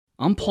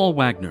I'm Paul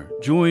Wagner.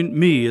 Join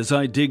me as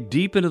I dig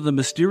deep into the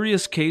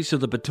mysterious case of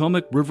the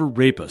Potomac River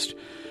rapist.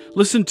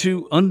 Listen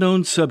to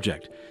Unknown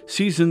Subject,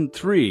 Season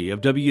 3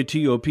 of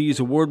WTOP's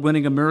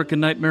award-winning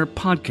American Nightmare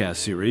podcast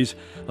series,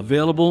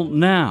 available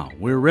now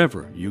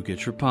wherever you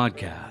get your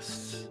podcasts.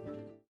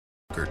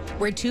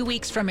 We're 2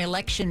 weeks from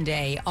Election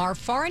Day. Are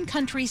foreign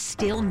countries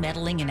still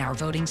meddling in our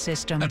voting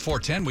system? At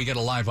 4:10, we get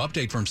a live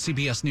update from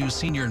CBS News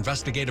senior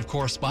investigative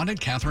correspondent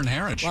Catherine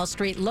Herridge. Wall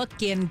Street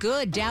looking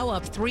good. Dow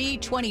up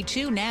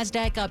 322,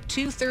 NASDAQ up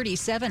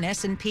 237,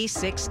 S&P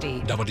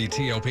 60.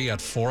 WTOP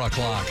at 4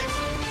 o'clock.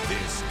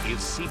 This is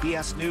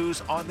CBS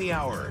News on the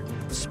Hour,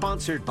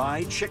 sponsored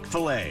by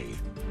Chick-fil-A.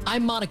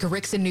 I'm Monica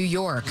Ricks in New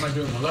York. Am I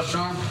doing my left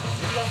arm?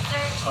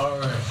 Yes, sir. All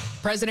right.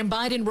 President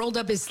Biden rolled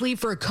up his sleeve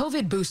for a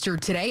COVID booster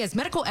today as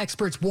medical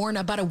experts warn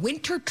about a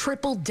winter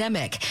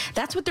triple-demic.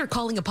 That's what they're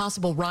calling a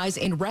possible rise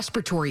in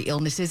respiratory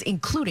illnesses,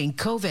 including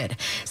COVID.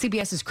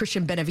 CBS's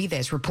Christian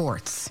Benavides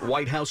reports.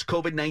 White House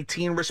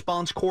COVID-19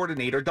 response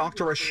coordinator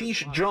Dr.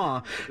 Ashish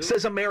Jha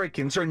says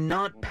Americans are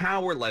not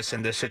powerless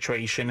in this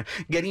situation.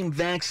 Getting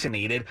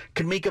vaccinated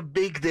can make a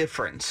big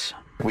difference.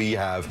 We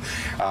have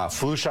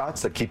flu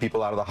shots that keep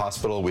people out of the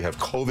hospital. We have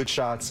COVID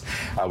shots.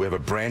 We have a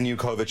brand new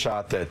COVID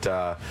shot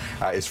that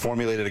is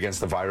formulated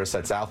against the virus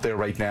that's out there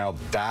right now.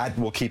 That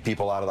will keep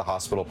people out of the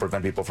hospital,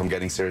 prevent people from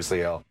getting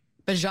seriously ill.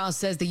 Bajaj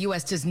says the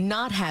U.S. does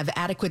not have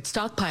adequate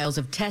stockpiles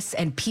of tests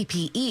and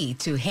PPE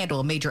to handle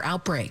a major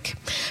outbreak.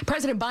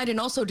 President Biden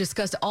also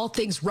discussed all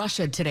things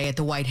Russia today at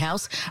the White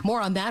House.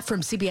 More on that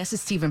from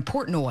CBS's Stephen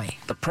Portnoy.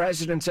 The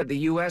president said the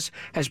U.S.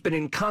 has been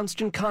in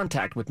constant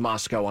contact with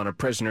Moscow on a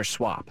prisoner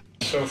swap.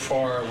 So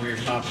far,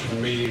 we've not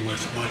been meeting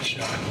with much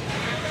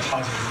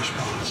positive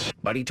response.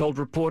 But he told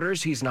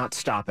reporters he's not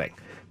stopping.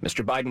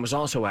 Mr. Biden was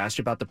also asked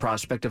about the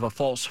prospect of a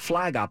false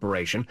flag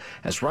operation,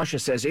 as Russia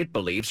says it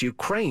believes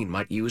Ukraine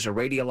might use a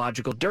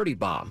radiological dirty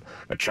bomb,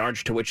 a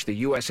charge to which the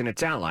U.S. and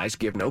its allies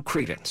give no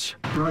credence.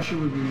 Russia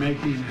would be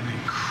making an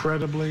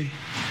incredibly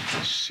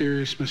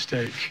serious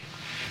mistake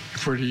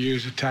if we're to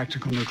use a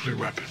tactical nuclear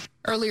weapon.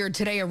 Earlier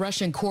today, a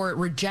Russian court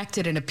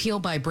rejected an appeal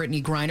by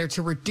Brittany Griner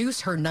to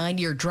reduce her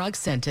 9-year drug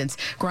sentence.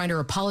 Griner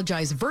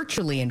apologized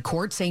virtually in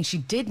court, saying she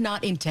did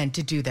not intend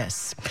to do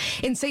this.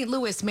 In St.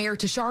 Louis, Mayor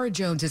Tashara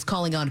Jones is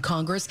calling on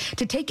Congress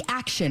to take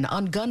action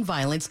on gun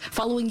violence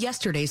following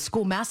yesterday's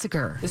school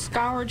massacre. The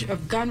scourge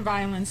of gun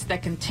violence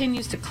that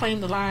continues to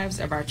claim the lives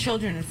of our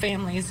children and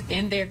families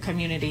in their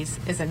communities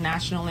is a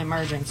national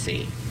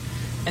emergency.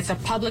 It's a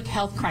public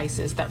health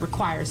crisis that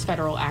requires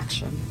federal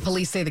action.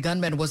 Police say the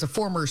gunman was a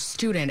former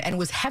student and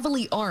was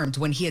heavily armed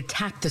when he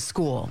attacked the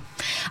school.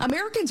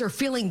 Americans are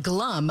feeling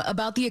glum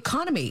about the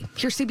economy.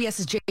 Here's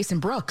CBS's Jason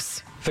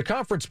Brooks. The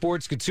Conference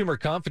Board's Consumer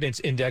Confidence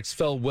Index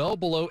fell well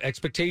below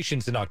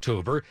expectations in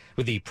October,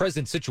 with the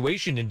Present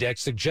Situation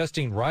Index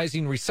suggesting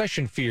rising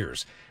recession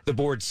fears. The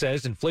board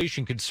says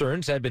inflation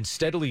concerns had been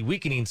steadily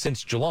weakening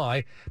since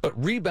July,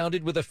 but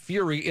rebounded with a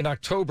fury in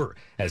October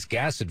as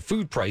gas and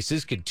food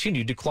prices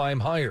continued to climb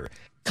higher.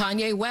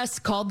 Kanye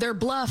West called their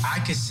bluff. I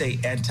could say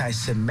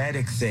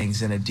anti-Semitic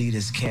things and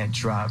Adidas can't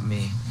drop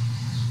me.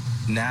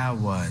 Now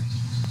what?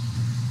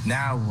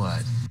 Now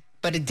what?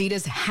 But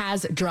Adidas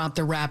has dropped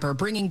the rapper,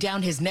 bringing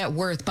down his net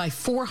worth by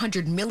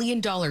 $400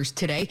 million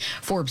today.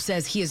 Forbes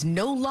says he is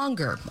no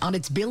longer on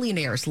its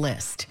billionaires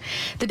list.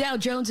 The Dow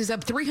Jones is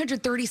up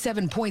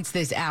 337 points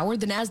this hour.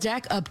 The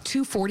NASDAQ up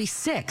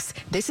 246.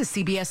 This is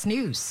CBS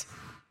News.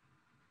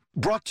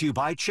 Brought to you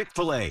by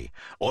Chick-fil-A.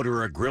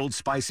 Order a grilled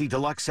spicy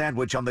deluxe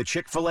sandwich on the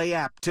Chick-fil-A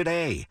app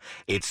today.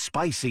 It's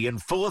spicy and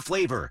full of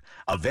flavor.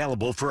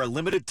 Available for a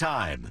limited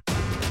time.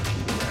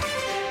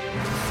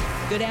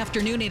 Good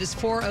afternoon. It is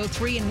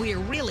 4:03, and we are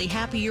really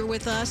happy you're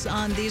with us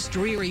on this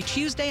dreary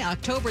Tuesday,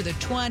 October the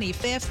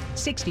 25th,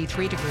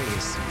 63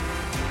 degrees.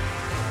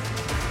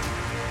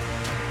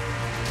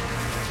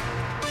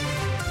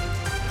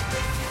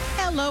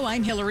 Hello,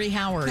 I'm Hillary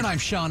Howard. And I'm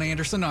Sean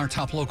Anderson. Our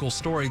top local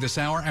story this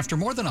hour. After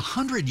more than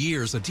 100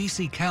 years, a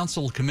D.C.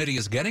 Council committee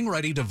is getting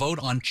ready to vote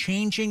on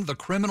changing the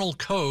criminal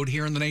code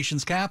here in the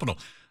nation's capital.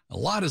 A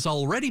lot has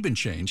already been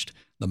changed.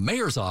 The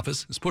mayor's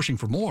office is pushing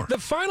for more. The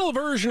final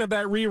version of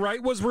that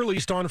rewrite was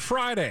released on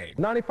Friday.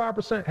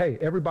 95%, hey,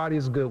 everybody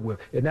is good with,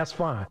 and that's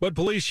fine. But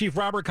Police Chief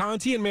Robert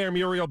Conti and Mayor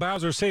Muriel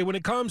Bowser say when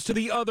it comes to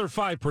the other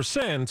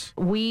 5%,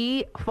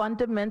 we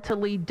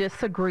fundamentally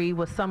disagree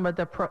with some of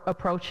the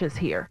approaches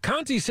here.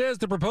 Conti says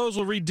the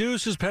proposal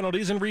reduces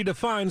penalties and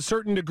redefines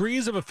certain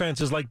degrees of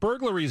offenses like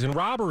burglaries and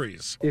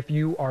robberies. If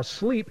you are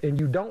asleep and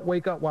you don't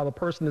wake up while the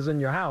person is in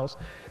your house,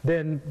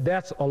 then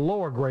that's a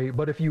lower grade.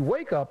 But if you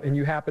wake up and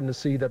you happen to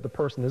see that the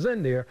person is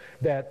in there,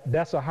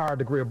 that's a higher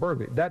degree of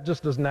burglary. That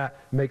just does not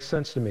make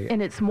sense to me.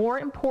 And it's more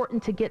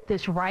important to get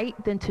this right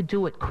than to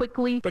do it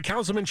quickly. But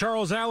Councilman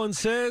Charles Allen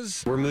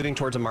says we're moving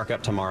towards a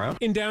markup tomorrow.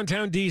 In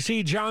downtown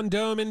D.C., John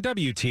Dome and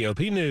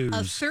WTOP News.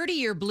 A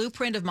 30-year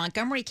blueprint of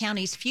Montgomery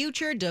County's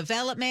future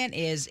development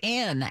is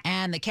in,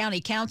 and the county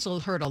council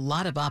heard a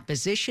lot of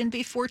opposition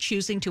before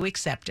choosing to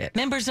accept it.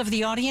 Members of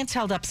the audience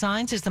held up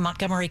signs as the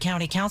Montgomery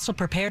County Council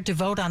prepared to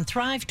vote on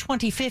Thrive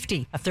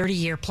 2050, a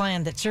 30-year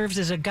plan that serves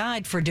as a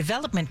guide for development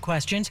development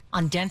questions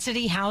on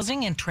density,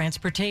 housing, and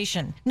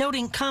transportation.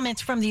 Noting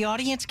comments from the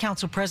audience,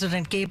 Council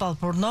President Gabe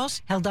Albornoz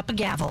held up a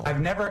gavel.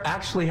 I've never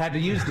actually had to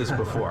use this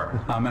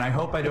before, and I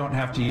hope I don't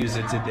have to use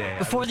it today.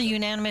 Before the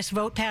unanimous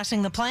vote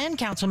passing the plan,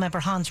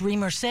 Councilmember Hans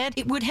Riemer said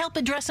it would help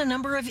address a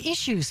number of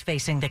issues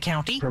facing the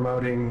county.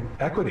 Promoting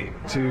equity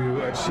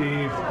to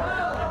achieve.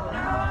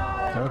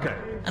 Okay.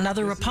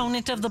 Another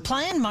opponent of the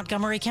plan,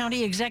 Montgomery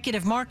County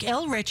Executive Mark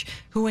Elrich,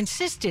 who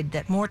insisted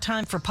that more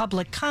time for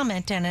public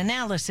comment and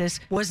analysis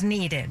was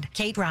needed.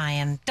 Kate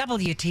Ryan,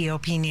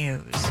 WTOP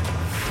News.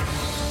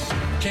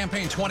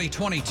 Campaign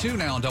 2022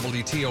 now on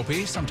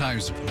WTOP.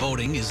 Sometimes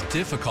voting is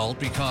difficult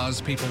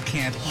because people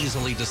can't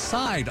easily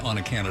decide on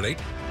a candidate.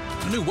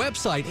 A new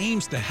website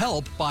aims to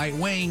help by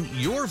weighing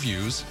your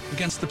views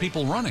against the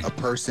people running. A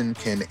person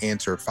can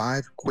answer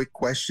 5 quick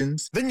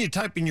questions. Then you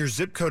type in your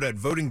zip code at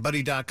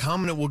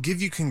votingbuddy.com and it will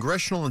give you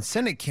congressional and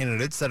Senate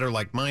candidates that are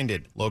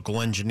like-minded. Local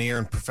engineer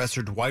and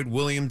Professor Dwight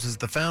Williams is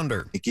the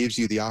founder. It gives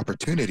you the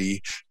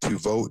opportunity to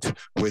vote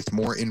with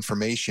more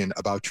information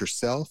about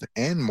yourself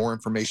and more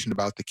information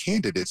about the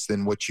candidates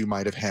than what you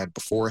might have had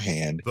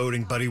beforehand.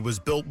 Voting Buddy was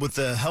built with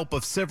the help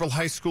of several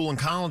high school and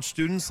college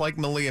students like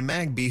Malia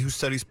Magby, who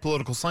studies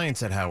political science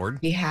at Howard.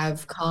 We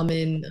have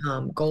common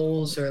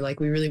goals, or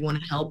like we really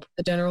want to help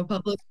the general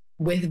public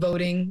with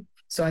voting.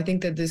 So I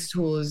think that this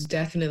tool is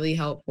definitely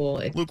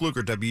helpful. Luke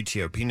Luker,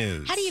 WTOP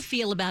News. How do you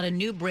feel about a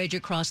new bridge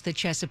across the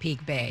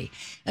Chesapeake Bay?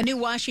 A new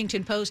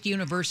Washington Post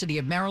University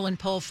of Maryland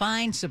poll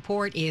finds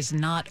support is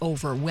not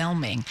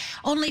overwhelming.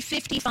 Only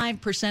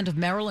 55% of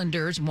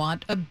Marylanders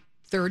want a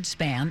third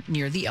span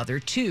near the other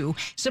two.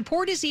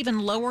 Support is even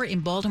lower in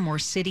Baltimore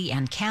City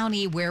and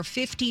County, where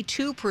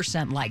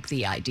 52% like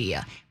the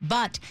idea.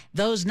 But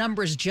those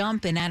numbers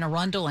jump in Anne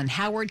Arundel and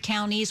Howard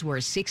counties, where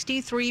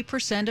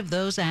 63% of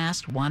those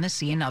asked want to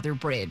see another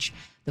bridge.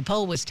 The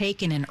poll was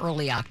taken in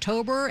early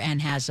October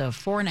and has a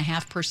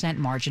 4.5%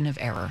 margin of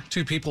error.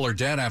 2 people are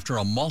dead after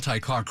a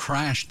multi-car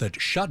crash that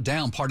shut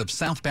down part of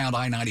southbound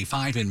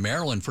I-95 in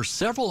Maryland for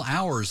several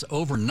hours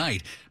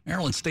overnight.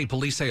 Maryland State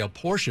Police say a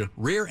Porsche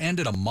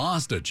rear-ended a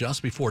Mazda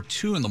just before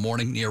 2 in the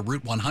morning near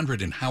Route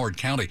 100 in Howard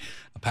County.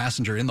 A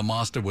passenger in the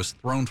Mazda was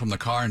thrown from the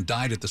car and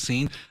died at the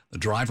scene. The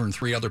driver and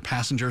 3 other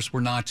passengers were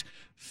not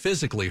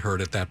physically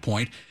hurt at that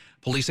point.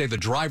 Police say the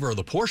driver of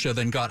the Porsche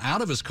then got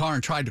out of his car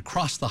and tried to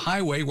cross the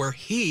highway, where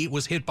he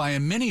was hit by a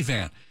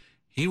minivan.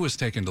 He was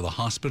taken to the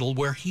hospital,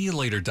 where he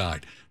later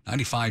died.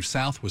 95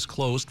 South was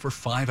closed for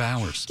 5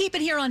 hours. Keep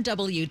it here on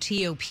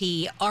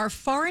WTOP. Are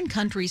foreign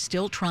countries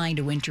still trying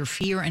to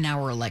interfere in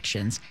our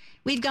elections?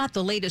 We've got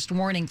the latest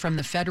warning from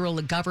the federal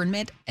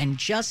government, and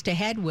just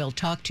ahead, we'll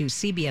talk to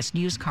CBS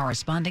News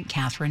correspondent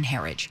Catherine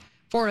Herridge.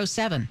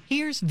 407.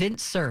 Here's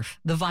Vince Cerf,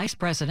 the Vice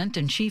President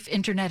and Chief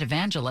Internet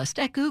Evangelist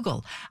at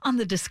Google, on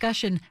the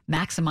discussion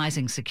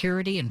Maximizing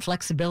Security and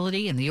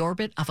Flexibility in the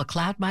Orbit of a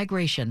Cloud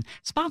Migration,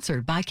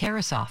 sponsored by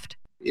Carahsoft.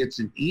 It's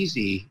an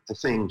easy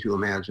thing to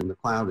imagine the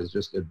cloud is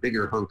just a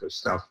bigger hunk of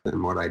stuff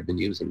than what I've been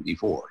using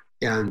before.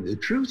 And the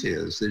truth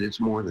is that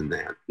it's more than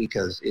that,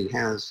 because it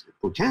has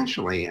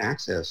potentially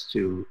access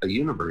to a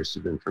universe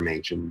of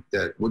information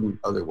that wouldn't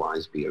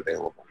otherwise be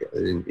available.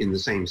 In the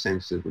same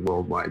sense that the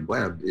World Wide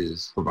Web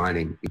is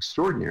providing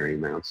extraordinary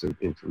amounts of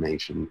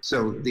information.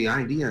 So the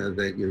idea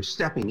that you're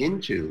stepping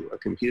into a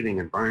computing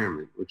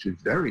environment, which is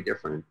very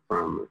different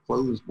from a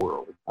closed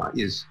world,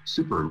 is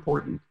super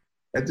important.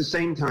 At the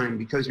same time,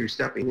 because you're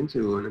stepping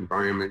into an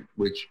environment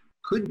which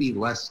could be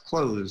less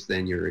closed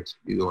than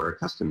you are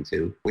accustomed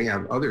to, we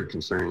have other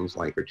concerns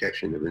like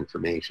protection of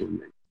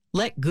information.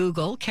 Let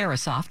Google,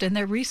 Carahsoft, and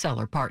their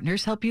reseller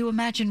partners help you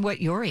imagine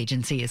what your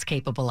agency is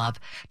capable of.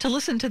 To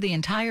listen to the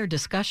entire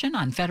discussion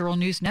on Federal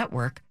News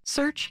Network,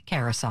 search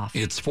Carahsoft.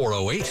 It's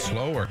 408.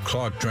 Slow or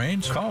clogged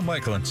drains? Call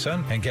Michael &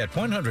 Son and get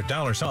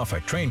 $100 off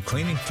at drain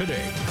cleaning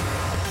today.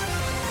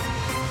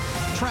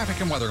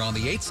 Traffic and weather on the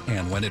 8s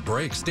and when it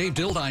breaks. Dave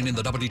Dildine in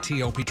the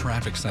WTOP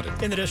Traffic Center.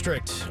 In the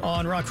district,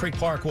 on Rock Creek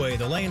Parkway,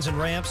 the lanes and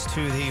ramps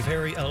to the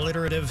very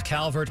alliterative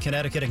Calvert,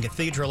 Connecticut, and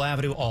Cathedral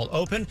Avenue all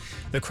open.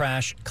 The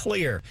crash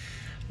clear.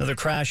 Another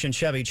crash in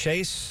Chevy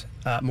Chase.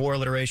 More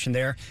alliteration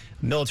there.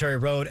 Military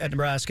Road at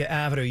Nebraska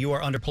Avenue. You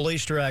are under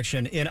police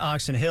direction in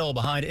Oxon Hill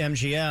behind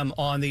MGM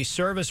on the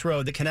service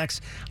road that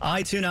connects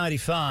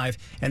I-295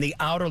 and the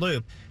outer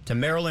loop to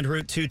Maryland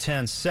Route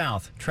 210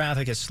 South.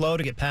 Traffic is slow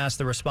to get past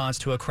the response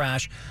to a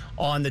crash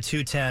on the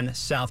 210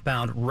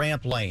 southbound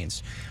ramp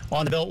lanes.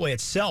 On the Beltway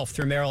itself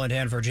through Maryland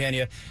and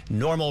Virginia,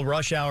 normal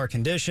rush hour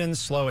conditions,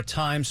 slow at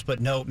times,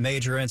 but no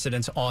major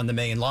incidents on the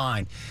main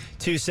line.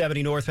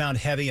 270 northbound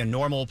heavy in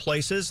normal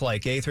places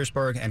like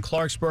Gaithersburg and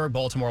Clarksburg,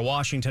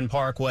 Baltimore-Washington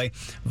Parkway,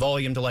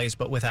 volume delays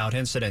but without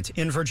incident.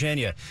 In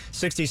Virginia,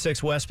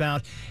 66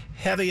 westbound,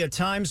 heavy at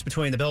times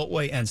between the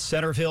Beltway and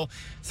Centerville.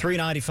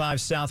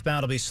 395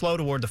 southbound will be slow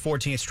toward the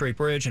 14th Street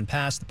Bridge and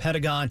past the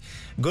Pentagon.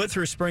 Good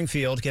through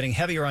Springfield, getting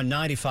heavier on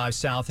 95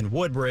 South and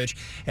Woodbridge,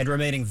 and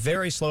remaining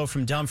very slow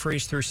from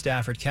Dumfries through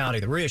Stafford County.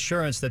 The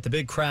reassurance that the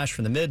big crash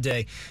from the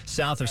midday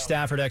south of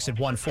Stafford exit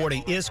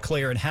 140 is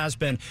clear and has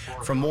been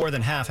for more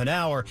than half an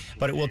hour,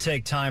 but it will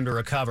take time to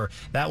recover.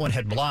 That one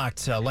had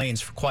blocked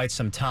lanes for quite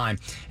some time,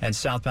 and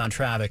southbound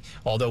traffic,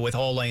 although with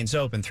all lanes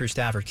open through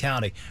Stafford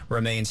County,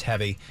 remains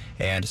heavy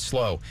and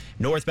slow.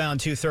 Northbound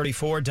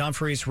 234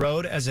 Dumfries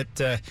Road as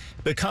it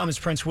becomes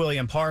Prince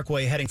William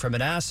Parkway heading for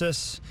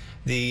Manassas.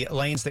 The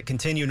lanes that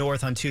continue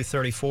north on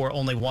 234,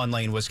 only one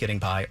lane was getting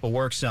by a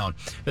work zone.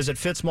 Visit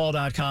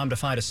fitzmall.com to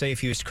find a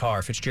safe used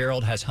car.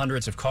 Fitzgerald has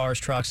hundreds of cars,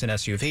 trucks, and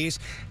SUVs.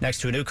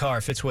 Next to a new car,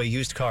 Fitzway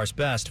Used Cars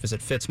Best.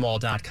 Visit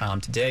fitzmall.com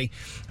today.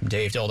 I'm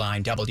Dave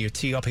Dildine,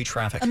 WTOP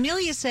Traffic.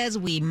 Amelia says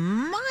we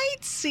might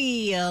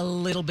see a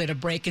little bit of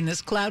break in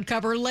this cloud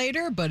cover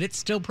later, but it's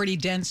still pretty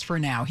dense for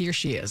now. Here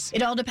she is.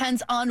 It all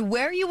depends on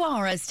where you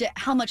are as to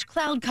how much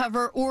cloud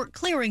cover or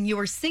clearing you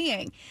are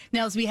seeing.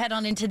 Now, as we head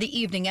on into the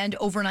evening and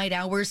overnight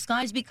hours,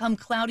 skies become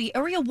cloudy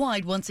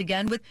area-wide once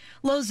again with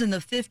lows in the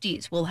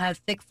 50s. We'll have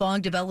thick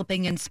fog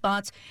developing in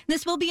spots.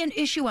 This will be an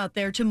issue out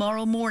there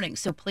tomorrow morning,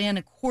 so plan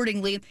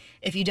accordingly.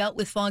 If you dealt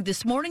with fog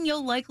this morning,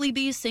 you'll likely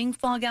be seeing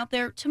fog out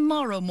there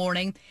tomorrow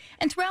morning.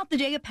 And throughout the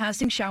day, a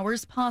passing shower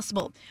is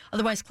possible.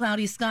 Otherwise,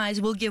 cloudy skies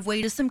will give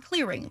way to some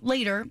clearing.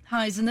 Later,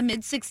 highs in the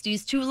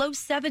mid-60s to low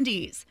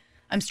 70s.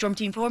 I'm Storm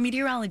Team 4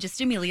 meteorologist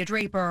Amelia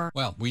Draper.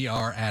 Well, we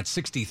are at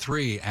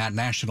 63 at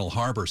National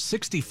Harbor,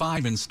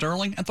 65 in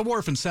Sterling, at the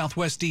Wharf in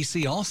Southwest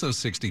D.C., also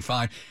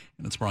 65.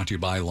 And it's brought to you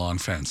by Long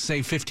Fence.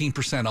 Save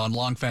 15% on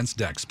Long Fence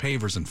decks,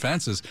 pavers, and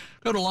fences.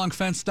 Go to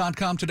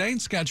longfence.com today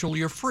and schedule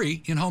your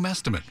free in-home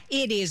estimate.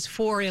 It is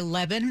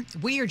 4/11.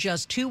 We are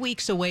just 2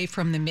 weeks away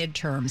from the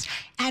midterms.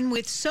 And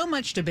with so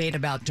much debate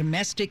about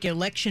domestic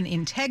election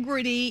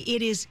integrity,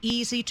 it is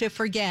easy to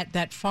forget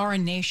that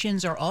foreign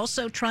nations are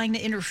also trying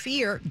to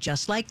interfere,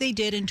 just like they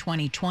did in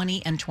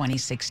 2020 and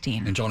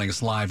 2016. And joining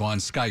us live on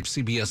Skype,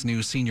 CBS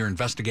News senior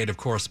investigative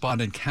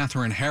correspondent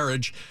Catherine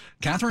Herridge.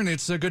 Catherine,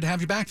 it's good to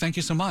have you back. Thank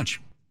you so much.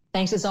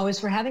 Thanks as always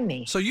for having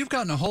me. So you've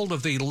gotten a hold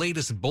of the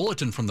latest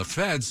bulletin from the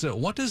feds.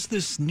 What does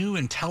this new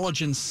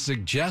intelligence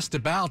suggest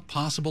about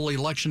possible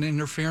election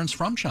interference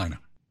from China?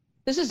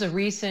 This is a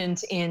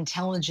recent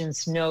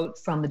intelligence note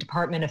from the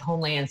Department of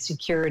Homeland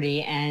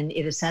Security, and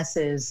it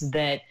assesses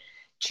that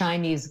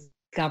Chinese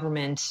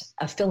government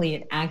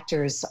affiliate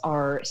actors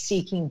are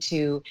seeking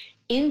to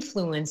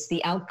influence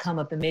the outcome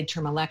of the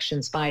midterm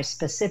elections by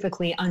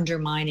specifically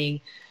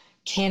undermining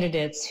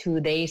candidates who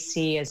they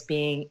see as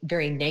being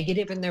very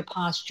negative in their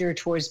posture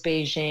towards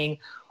Beijing,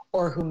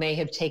 or who may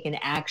have taken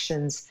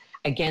actions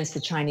against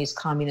the Chinese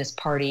Communist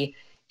Party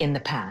in the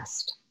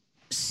past.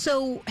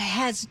 So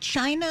has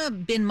China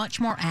been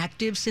much more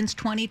active since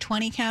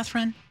 2020,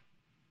 Catherine?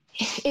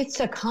 It's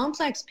a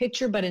complex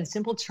picture, but in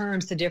simple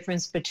terms, the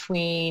difference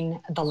between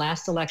the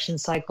last election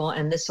cycle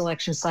and this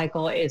election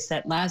cycle is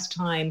that last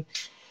time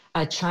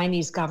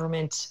Chinese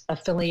government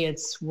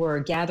affiliates were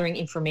gathering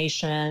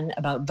information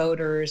about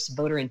voters,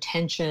 voter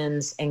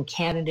intentions, and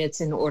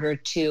candidates in order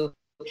to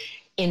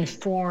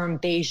inform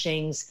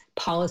Beijing's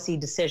policy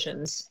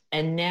decisions.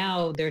 And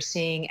now they're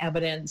seeing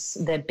evidence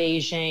that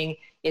Beijing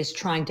is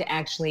trying to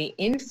actually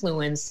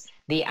influence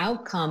the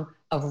outcome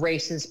of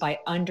races by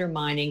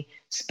undermining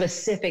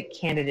specific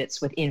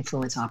candidates with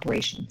influence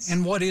operations.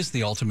 And what is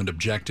the ultimate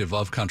objective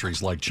of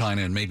countries like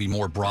China and maybe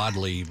more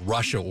broadly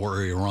Russia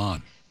or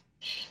Iran?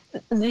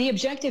 The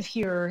objective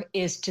here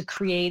is to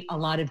create a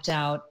lot of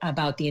doubt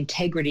about the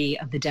integrity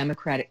of the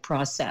democratic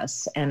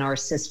process and our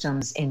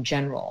systems in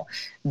general,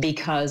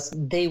 because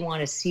they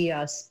want to see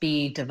us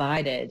be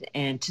divided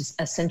and to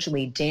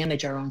essentially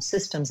damage our own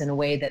systems in a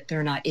way that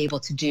they're not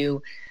able to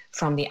do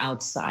from the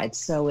outside.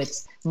 So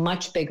it's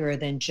much bigger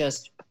than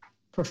just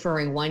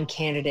preferring one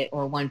candidate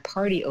or one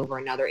party over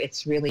another.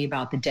 It's really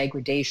about the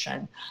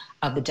degradation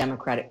of the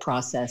democratic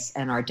process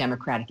and our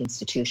democratic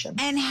institutions.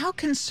 And how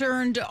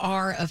concerned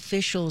are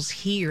officials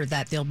here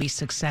that they'll be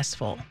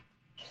successful?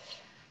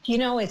 You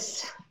know,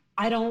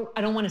 I don't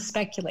want to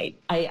speculate.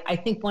 I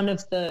think one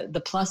of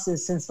the pluses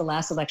since the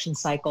last election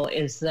cycle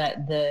is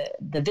that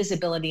the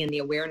visibility and the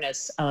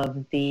awareness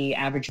of the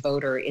average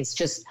voter is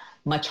just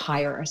much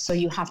higher. So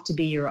you have to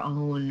be your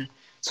own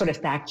sort of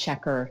fact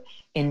checker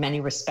in many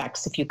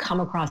respects. If you come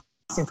across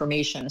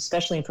information,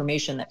 especially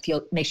information that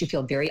makes you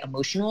feel very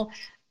emotional,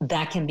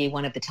 that can be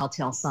one of the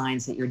telltale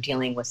signs that you're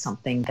dealing with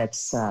something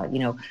that's,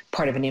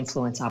 part of an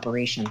influence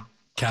operation.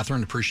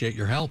 Catherine, appreciate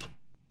your help.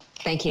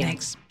 Thank you.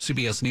 Thanks.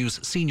 CBS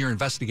News senior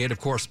investigative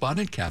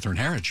correspondent Catherine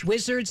Herridge.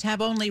 Wizards have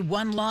only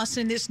one loss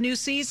in this new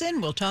season.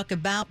 We'll talk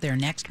about their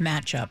next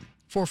matchup.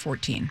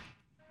 4:14.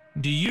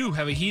 Do you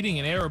have a heating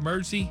and air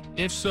emergency?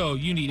 If so,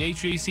 you need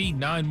HVAC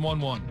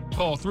 911.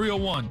 Call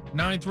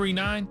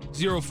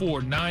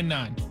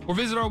 301-939-0499 or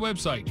visit our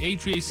website,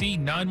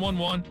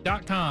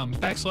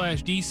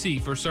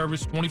 hvac911.com/DC for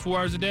service 24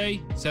 hours a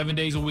day, 7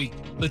 days a week.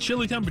 The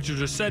chilly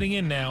temperatures are setting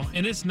in now,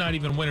 and it's not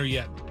even winter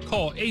yet.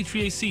 Call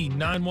HVAC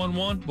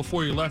 911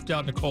 before you're left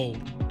out in the cold.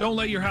 Don't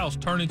let your house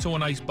turn into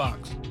an ice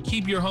box.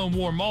 Keep your home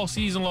warm all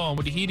season long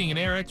with the heating and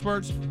air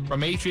experts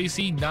from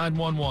HVAC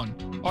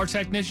 911. Our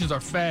technicians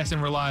are fast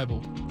and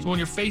reliable, so when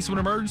you're faced with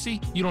an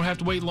emergency, you don't have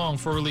to wait long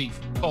for relief.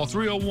 Call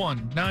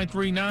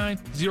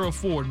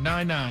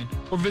 301-939-0499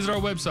 or visit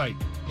our website,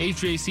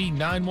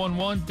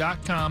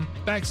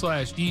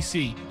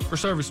 HVAC911.com/DC, for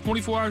service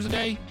 24 hours a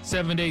day,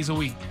 7 days a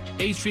week.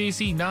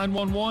 HVAC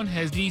 911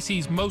 has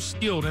DC's most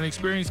skilled and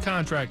experienced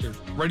contractors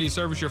ready to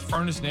service your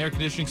furnace and air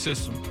conditioning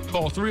system.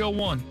 Call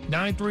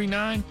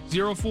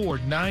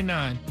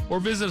 301-939-0499 or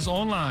visit us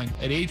online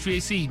at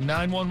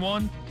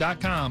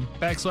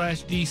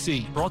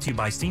HVAC911.com/DC. Brought to you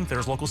by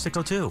Steamfitters Local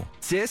 602.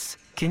 Sis,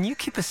 can you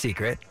keep a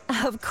secret?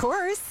 Of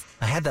course.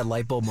 I had that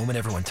light bulb moment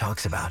everyone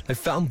talks about. I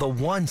found the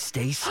one,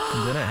 Stace.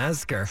 I'm gonna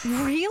ask her.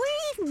 Really?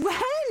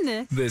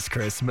 When? This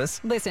Christmas.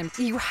 Listen,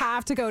 you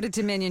have to go to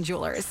Dominion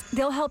Jewelers.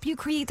 They'll help you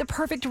create the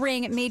perfect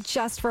ring made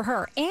just for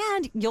her,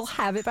 and you'll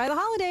have it by the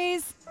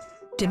holidays.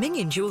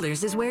 Dominion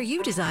Jewelers is where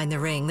you design the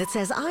ring that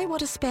says, I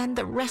want to spend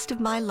the rest of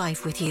my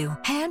life with you.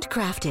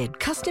 Handcrafted,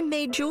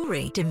 custom-made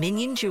jewelry.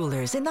 Dominion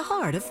Jewelers in the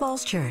heart of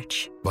Falls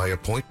Church. By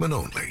appointment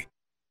only.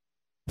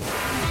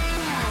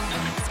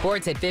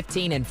 Sports at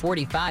 15 and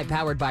 45,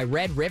 powered by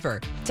Red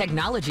River.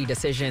 Technology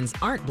decisions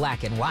aren't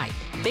black and white.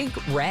 Think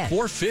red.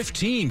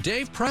 4:15.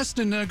 Dave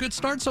Preston, a good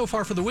start so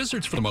far for the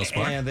Wizards for the most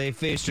part. And they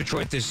face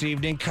Detroit this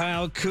evening.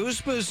 Kyle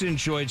Kuzma's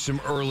enjoyed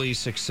some early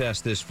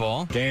success this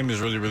fall. Game has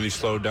really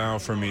slowed down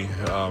for me.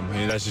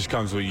 And that just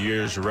comes with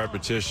years of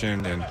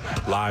repetition and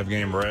live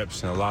game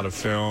reps and a lot of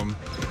film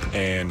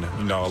and,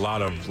 a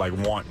lot of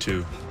want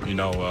to.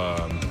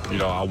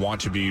 I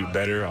want to be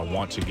better. I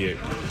want to get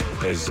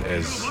as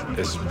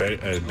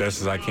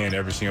best as I can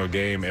every single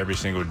game, every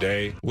single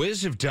day.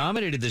 Wiz have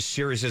dominated this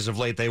series as of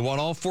late. They won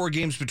all 4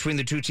 games between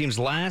the two teams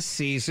last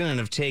season and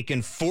have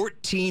taken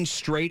 14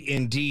 straight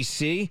in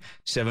D.C.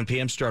 7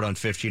 p.m. start on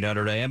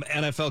 1500 a.m.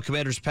 NFL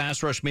Commanders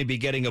pass rush may be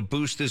getting a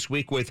boost this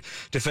week with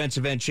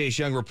defensive end Chase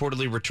Young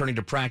reportedly returning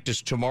to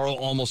practice tomorrow,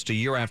 almost a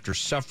year after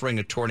suffering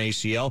a torn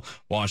ACL.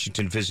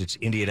 Washington visits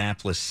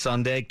Indianapolis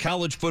Sunday.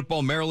 College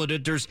football, Maryland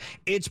enters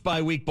its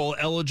bye-week bowl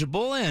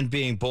eligible, and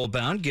being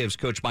bowl-bound gives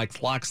Coach Mike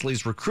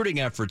Loxley's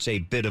recruiting efforts a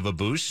bit of a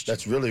boost.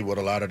 That's really what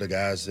a lot of the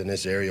guys in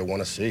this area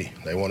want to see.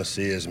 They want to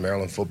see is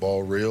Maryland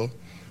football real.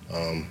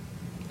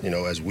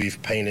 As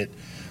we've painted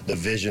the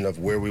vision of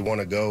where we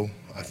want to go,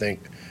 I think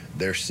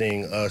they're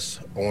seeing us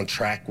on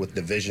track with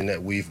the vision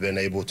that we've been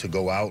able to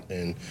go out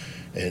and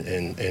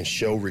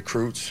show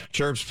recruits.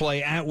 Terps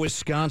play at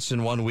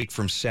Wisconsin 1 week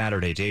from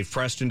Saturday. Dave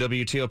Preston,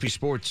 WTOP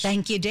Sports.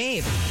 Thank you,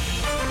 Dave.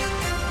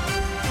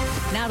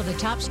 Now to the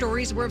top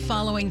stories we're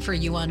following for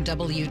you on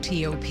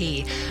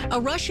WTOP. A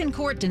Russian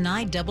court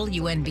denied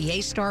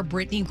WNBA star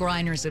Brittany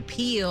Griner's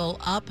appeal,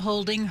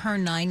 upholding her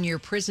 9-year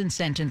prison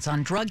sentence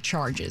on drug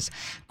charges.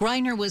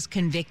 Griner was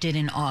convicted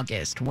in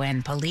August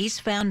when police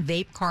found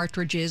vape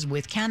cartridges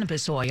with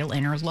cannabis oil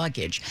in her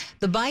luggage.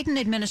 The Biden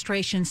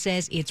administration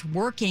says it's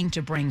working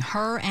to bring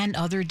her and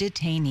other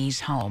detainees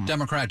home.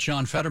 Democrat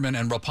John Fetterman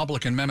and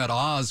Republican Mehmet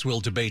Oz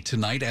will debate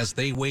tonight as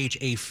they wage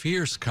a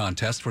fierce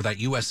contest for that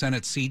U.S.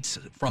 Senate seats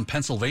from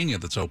Pennsylvania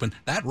that's open.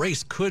 That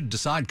race could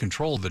decide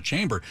control of the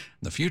chamber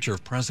and the future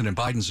of President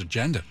Biden's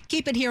agenda.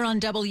 Keep it here on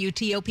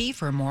WTOP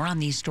for more on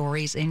these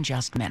stories in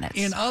just minutes.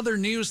 In other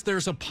news,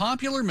 there's a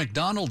popular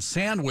McDonald's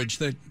sandwich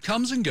that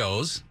comes and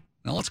goes.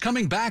 Well, it's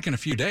coming back in a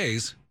few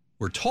days.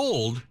 We're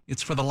told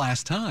it's for the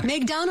last time.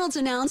 McDonald's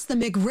announced the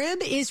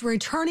McRib is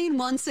returning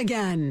once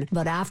again.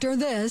 But after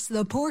this,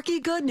 the porky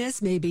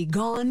goodness may be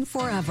gone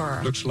forever.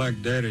 Looks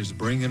like Daddy's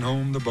bringing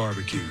home the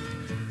barbecue.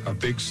 A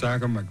big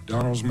sack of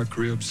McDonald's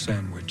McRib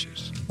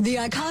sandwiches. The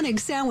iconic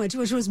sandwich,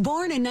 which was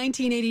born in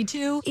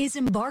 1982, is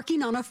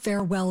embarking on a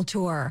farewell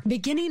tour.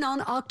 Beginning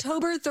on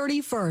October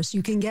 31st,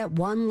 you can get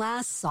one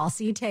last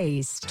saucy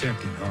taste.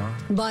 Tempting, huh?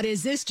 But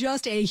is this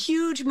just a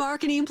huge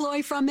marketing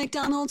ploy from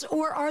McDonald's,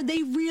 or are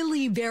they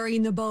really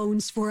burying the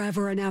bones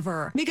forever and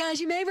ever? Because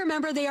you may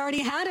remember they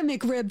already had a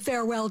McRib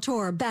farewell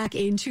tour back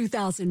in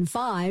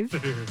 2005.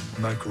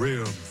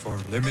 McRib for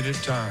limited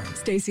time.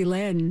 Stacey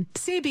Lynn,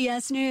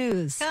 CBS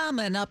News.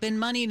 Coming up in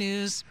money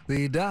news.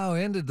 The Dow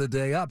ended the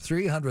day up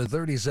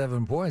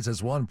 337 points.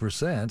 That's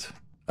 1%.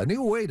 A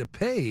new way to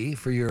pay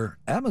for your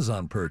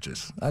Amazon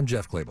purchase. I'm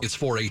Jeff Clable. It's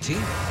 4:18.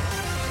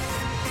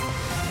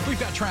 We've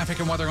got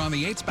traffic and weather on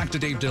the 8s. Back to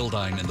Dave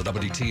Dildine in the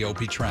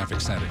WTOP Traffic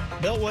Center.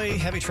 Beltway,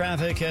 heavy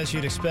traffic as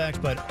you'd expect,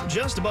 but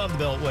just above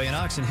the Beltway in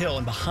Oxon Hill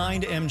and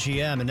behind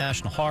MGM in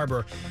National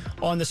Harbor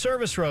on the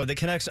service road that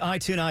connects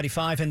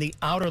I-295 and the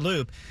Outer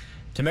Loop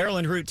to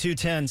Maryland Route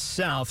 210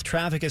 South.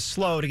 Traffic is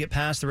slow to get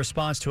past the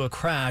response to a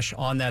crash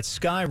on that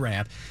sky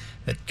ramp.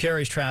 that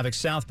carries traffic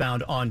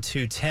southbound on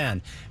 210.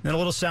 And then a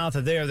little south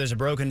of there, there's a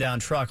broken down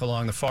truck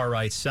along the far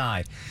right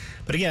side.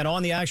 But again,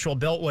 on the actual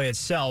beltway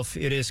itself,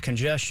 it is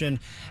congestion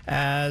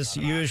as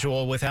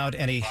usual without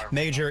any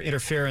major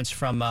interference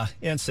from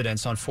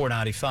incidents on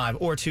 495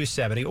 or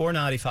 270 or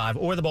 95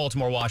 or the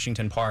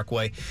Baltimore-Washington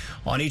Parkway.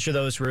 On each of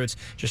those routes,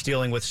 just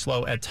dealing with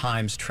slow at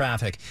times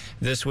traffic.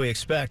 This we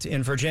expect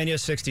in Virginia,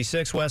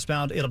 66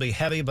 westbound. It'll be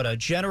heavy, but a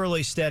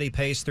generally steady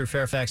pace through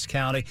Fairfax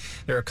County.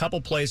 There are a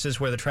couple places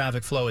where the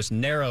traffic flow is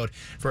narrowed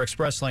for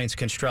express lanes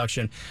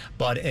construction,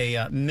 but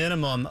a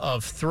minimum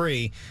of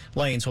 3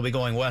 lanes will be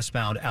going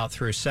westbound out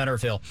through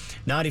Centerville.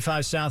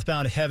 95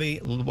 southbound heavy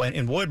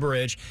in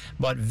Woodbridge,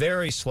 but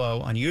very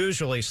slow,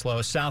 unusually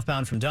slow,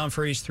 southbound from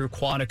Dumfries through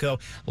Quantico.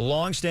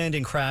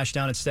 Long-standing crash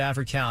down in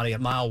Stafford County at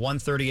mile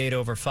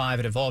 138/5.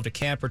 It involved a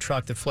camper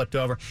truck that flipped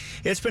over.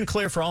 It's been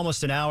clear for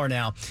almost an hour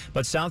now,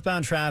 but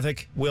southbound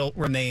traffic will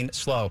remain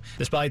slow,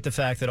 despite the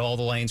fact that all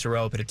the lanes are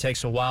open. It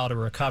takes a while to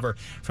recover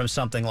from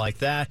something like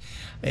that.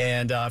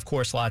 And, of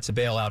course, lots of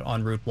bailout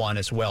on Route 1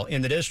 as well.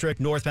 In the district,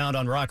 northbound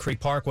on Rock Creek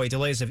Parkway,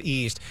 delays have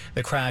eased.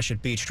 The crash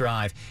at Beach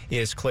Drive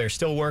is clear.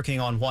 Still working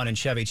on 1 in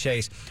Chevy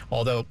Chase,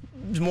 although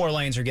more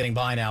lanes are getting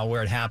by now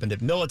where it happened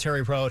at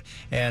Military Road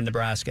and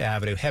Nebraska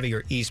Avenue.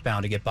 Heavier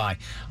eastbound to get by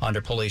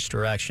under police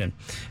direction.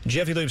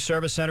 Jiffy Lube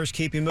service centers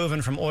keep you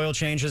moving from oil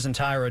changes and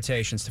tire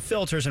rotations to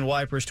filters and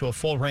wipers to a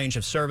full range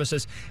of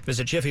services.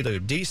 Visit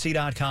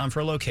JiffyLubeDC.com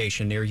for a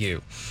location near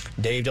you.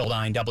 Dave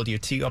Dildine,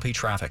 WTOP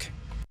Traffic.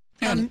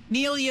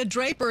 Amelia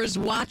Draper's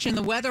watching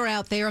the weather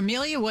out there.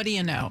 Amelia, what do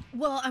you know?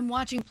 Well, I'm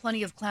watching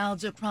plenty of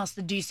clouds across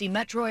the D.C.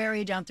 metro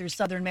area, down through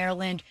southern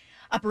Maryland,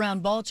 up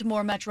around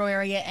Baltimore metro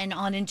area, and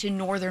on into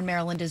northern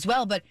Maryland as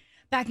well. But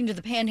back into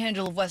the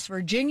panhandle of West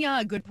Virginia,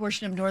 a good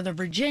portion of northern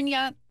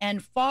Virginia,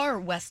 and far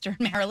western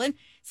Maryland,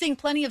 seeing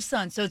plenty of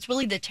sun. So it's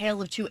really the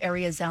tale of two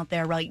areas out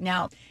there right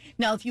now.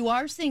 Now, if you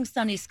are seeing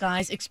sunny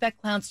skies,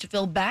 expect clouds to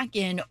fill back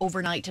in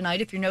overnight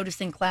tonight. If you're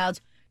noticing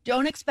clouds,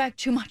 don't expect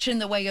too much in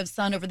the way of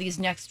sun over these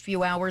next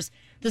few hours.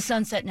 The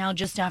sunset now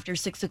just after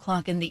 6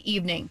 o'clock in the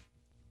evening.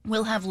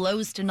 We'll have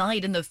lows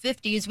tonight in the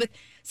 50s with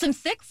some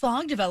thick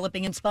fog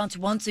developing in spots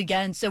once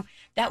again. So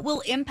that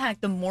will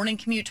impact the morning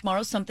commute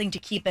tomorrow, something to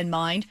keep in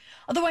mind.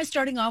 Otherwise,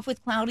 starting off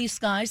with cloudy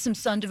skies, some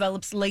sun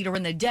develops later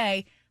in the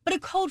day. But a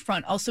cold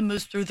front also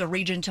moves through the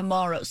region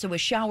tomorrow. So a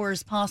shower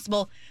is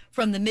possible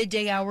from the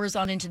midday hours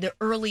on into the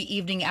early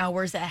evening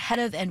hours ahead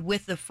of and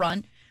with the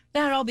front.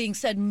 That all being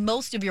said,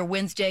 most of your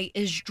Wednesday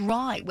is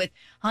dry with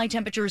high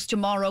temperatures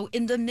tomorrow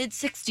in the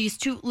mid-60s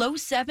to low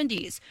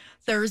 70s.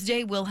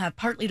 Thursday, we'll have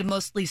partly to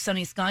mostly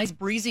sunny skies,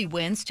 breezy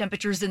winds,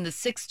 temperatures in the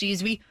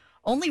 60s. We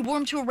only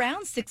warm to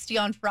around 60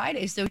 on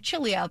Friday, so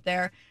chilly out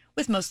there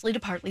with mostly to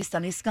partly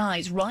sunny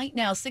skies. Right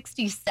now,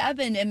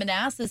 67 in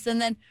Manassas,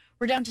 and then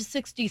we're down to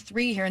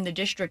 63 here in the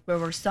district where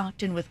we're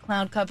socked in with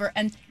cloud cover,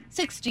 and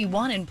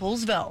 61 in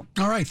Poolesville.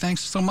 All right,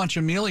 thanks so much,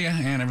 Amelia.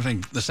 And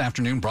everything this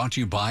afternoon brought to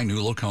you by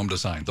New Look Home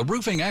Design. The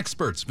roofing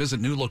experts.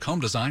 Visit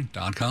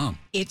newlookhomedesign.com.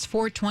 It's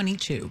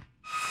 4:22.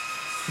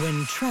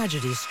 When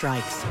tragedy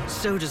strikes,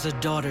 so does a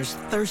daughter's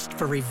thirst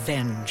for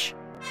revenge.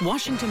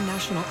 Washington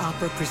National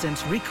Opera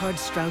presents Richard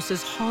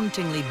Strauss's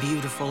hauntingly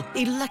beautiful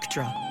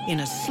Elektra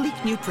in a sleek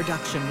new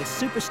production with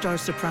superstar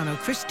soprano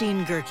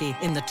Christine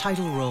Goerke in the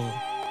title role.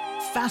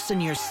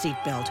 Fasten your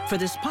seatbelt for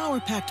this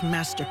power-packed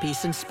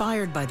masterpiece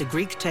inspired by the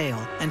Greek tale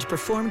and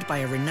performed by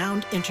a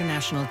renowned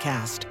international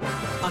cast.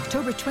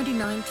 October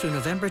 29th through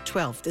November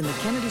 12th in the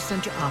Kennedy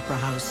Center Opera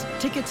House.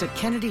 Tickets at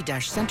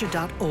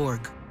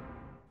kennedy-center.org.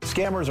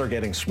 Scammers are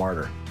getting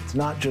smarter. It's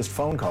not just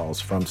phone calls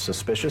from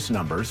suspicious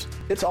numbers.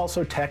 It's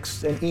also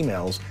texts and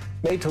emails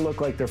made to look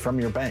like they're from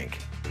your bank.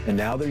 And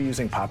now they're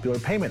using popular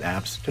payment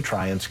apps to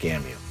try and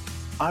scam you.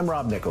 I'm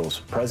Rob Nichols,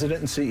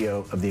 President and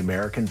CEO of the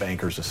American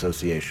Bankers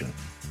Association.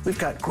 We've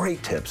got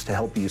great tips to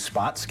help you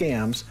spot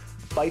scams,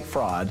 fight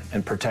fraud,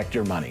 and protect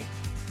your money.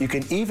 You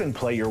can even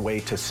play your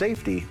way to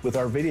safety with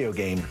our video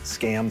game,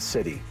 Scam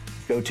City.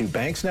 Go to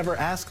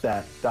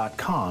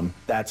banksneveraskthat.com.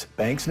 That's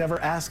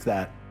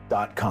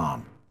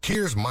banksneveraskthat.com.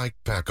 Here's Mike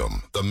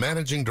Peckham, the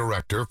Managing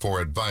Director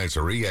for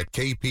Advisory at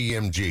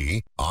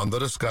KPMG, on the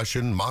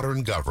discussion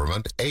Modern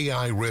Government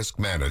AI Risk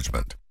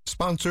Management.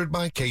 Sponsored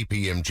by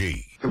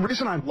KPMG. The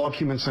reason I love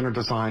human-centered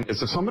design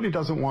is if somebody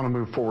doesn't want to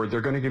move forward,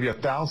 they're going to give you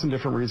 1,000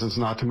 different reasons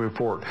not to move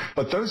forward.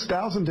 But those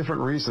 1,000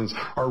 different reasons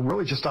are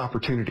really just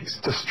opportunities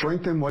to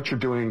strengthen what you're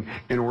doing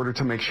in order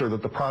to make sure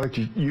that the product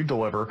you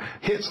deliver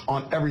hits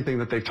on everything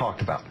that they've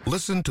talked about.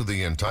 Listen to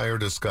the entire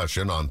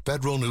discussion on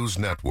Federal News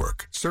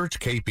Network. Search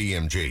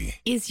KPMG.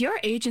 Is your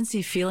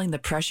agency feeling the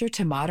pressure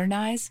to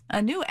modernize?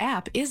 A new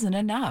app isn't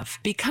enough.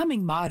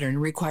 Becoming modern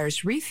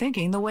requires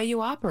rethinking the way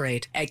you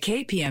operate. At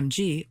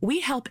KPMG,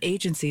 we help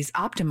agencies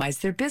optimize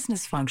their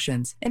business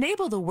functions,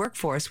 enable the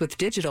workforce with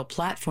digital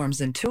platforms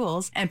and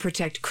tools, and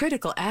protect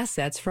critical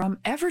assets from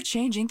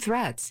ever-changing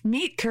threats.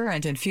 Meet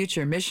current and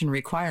future mission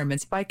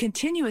requirements by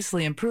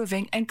continuously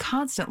improving and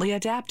constantly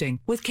adapting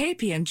with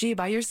KPMG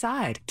by your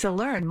side. To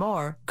learn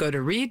more, go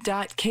to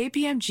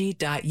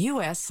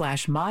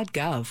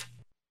read.kpmg.us/modgov.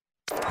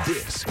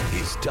 This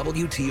is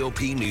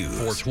WTOP News.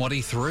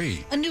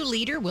 423. A new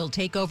leader will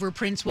take over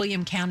Prince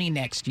William County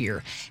next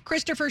year.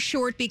 Christopher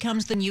Short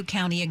becomes the new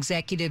county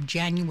executive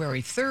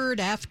January 3rd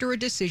after a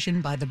decision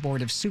by the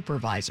Board of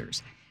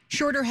Supervisors.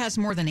 Shorter has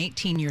more than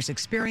 18 years'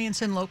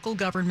 experience in local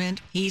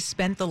government. He's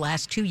spent the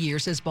last 2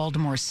 years as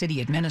Baltimore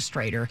City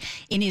Administrator.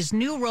 In his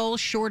new role,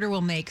 Shorter will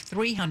make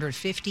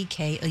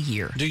 $350K a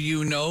year. Do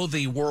you know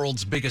the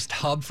world's biggest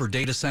hub for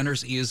data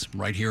centers is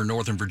right here in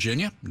Northern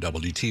Virginia?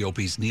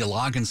 WTOP's Neil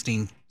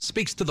Augenstein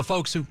speaks to the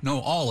folks who know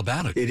all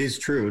about it. It is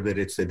true that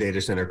it's the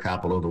data center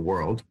capital of the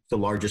world, the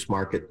largest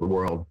market in the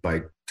world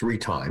by 3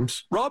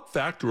 times. Rob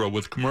Factoro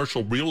with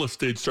commercial real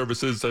estate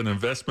services and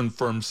investment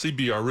firm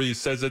CBRE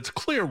says it's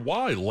clear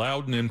why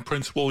Loudoun and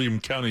Prince William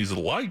counties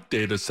like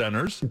data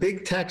centers.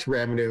 Big tax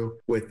revenue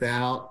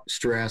without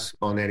stress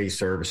on any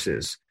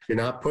services. You're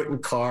not putting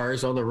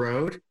cars on the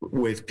road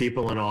with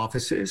people in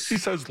offices. He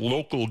says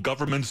local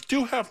governments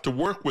do have to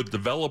work with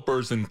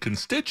developers and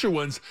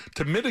constituents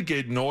to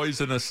mitigate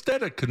noise and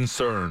aesthetic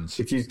concerns.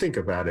 If you think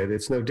about it,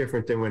 it's no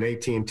different than when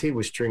AT&T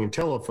was stringing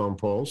telephone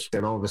poles,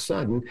 and all of a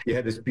sudden you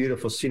had this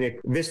beautiful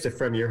scenic vista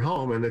from your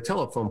home, and the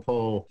telephone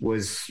pole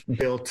was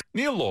built.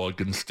 Neil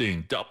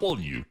Augenstein,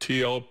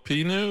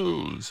 WTOP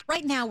News.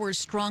 Right now, we're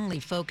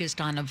strongly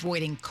focused on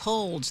avoiding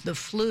colds, the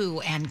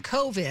flu, and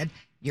COVID.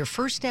 Your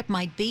first step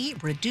might be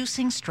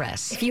reducing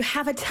stress. If you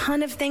have a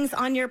ton of things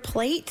on your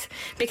plate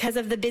because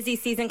of the busy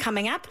season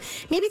coming up,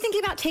 maybe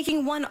thinking about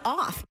taking one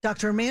off.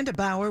 Dr. Amanda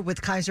Bauer with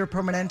Kaiser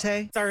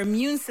Permanente. Our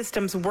immune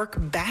systems work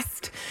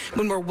best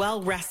when we're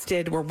well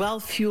rested, we're well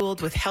fueled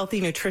with healthy,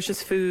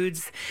 nutritious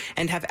foods,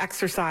 and have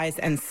exercise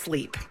and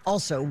sleep.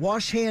 Also,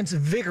 wash hands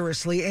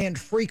vigorously and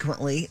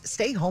frequently.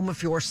 Stay home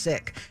if you're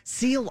sick.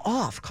 Seal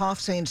off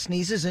coughs and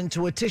sneezes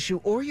into a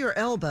tissue or your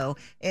elbow.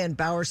 And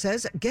Bauer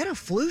says, get a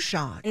flu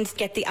shot. And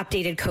get the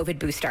updated COVID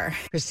booster.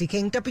 Christy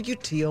King,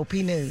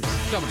 WTOP News.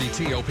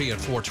 WTOP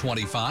at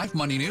 425.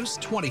 Money News,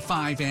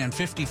 25 and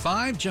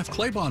 55. Jeff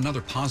Claybaugh,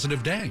 another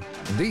positive day.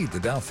 Indeed,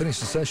 the Dow finished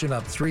the session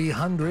up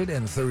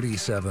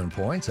 337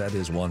 points. That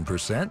is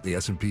 1%. The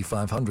S&P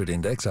 500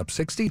 index up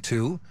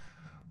 62,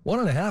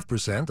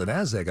 1.5%. The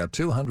Nasdaq up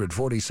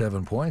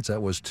 247 points.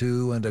 That was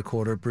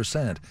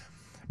 2.25%.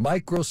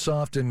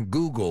 Microsoft and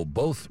Google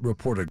both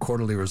reported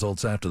quarterly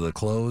results after the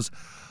close.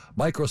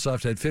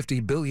 Microsoft had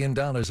 $50 billion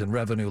in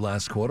revenue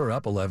last quarter,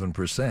 up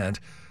 11%.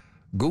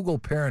 Google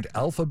parent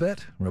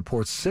Alphabet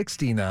reports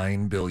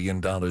 $69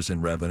 billion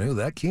in revenue.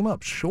 That came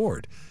up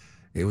short.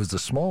 It was the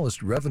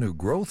smallest revenue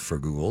growth for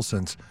Google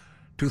since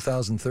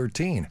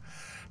 2013.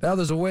 Now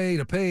there's a way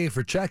to pay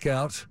for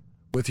checkout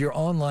with your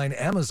online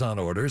Amazon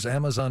orders.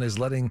 Amazon is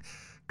letting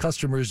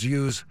customers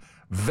use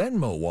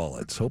Venmo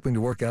wallets, hoping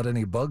to work out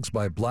any bugs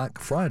by Black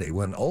Friday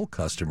when all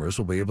customers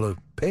will be able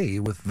to pay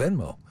with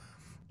Venmo.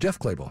 Jeff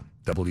Claybaugh,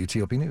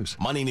 WTOP News.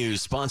 Money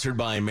News sponsored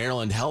by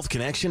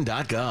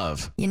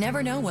MarylandHealthConnection.gov. You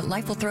never know what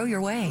life will throw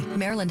your way.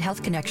 Maryland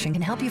Health Connection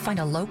can help you find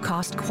a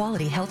low-cost,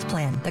 quality health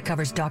plan that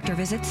covers doctor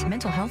visits,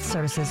 mental health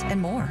services, and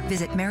more.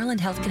 Visit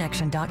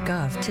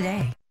MarylandHealthConnection.gov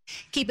today.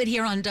 Keep it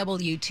here on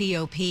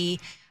WTOP.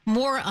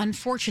 More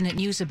unfortunate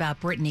news about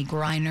Brittany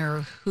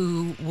Griner,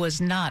 who was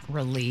not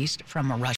released from a Russian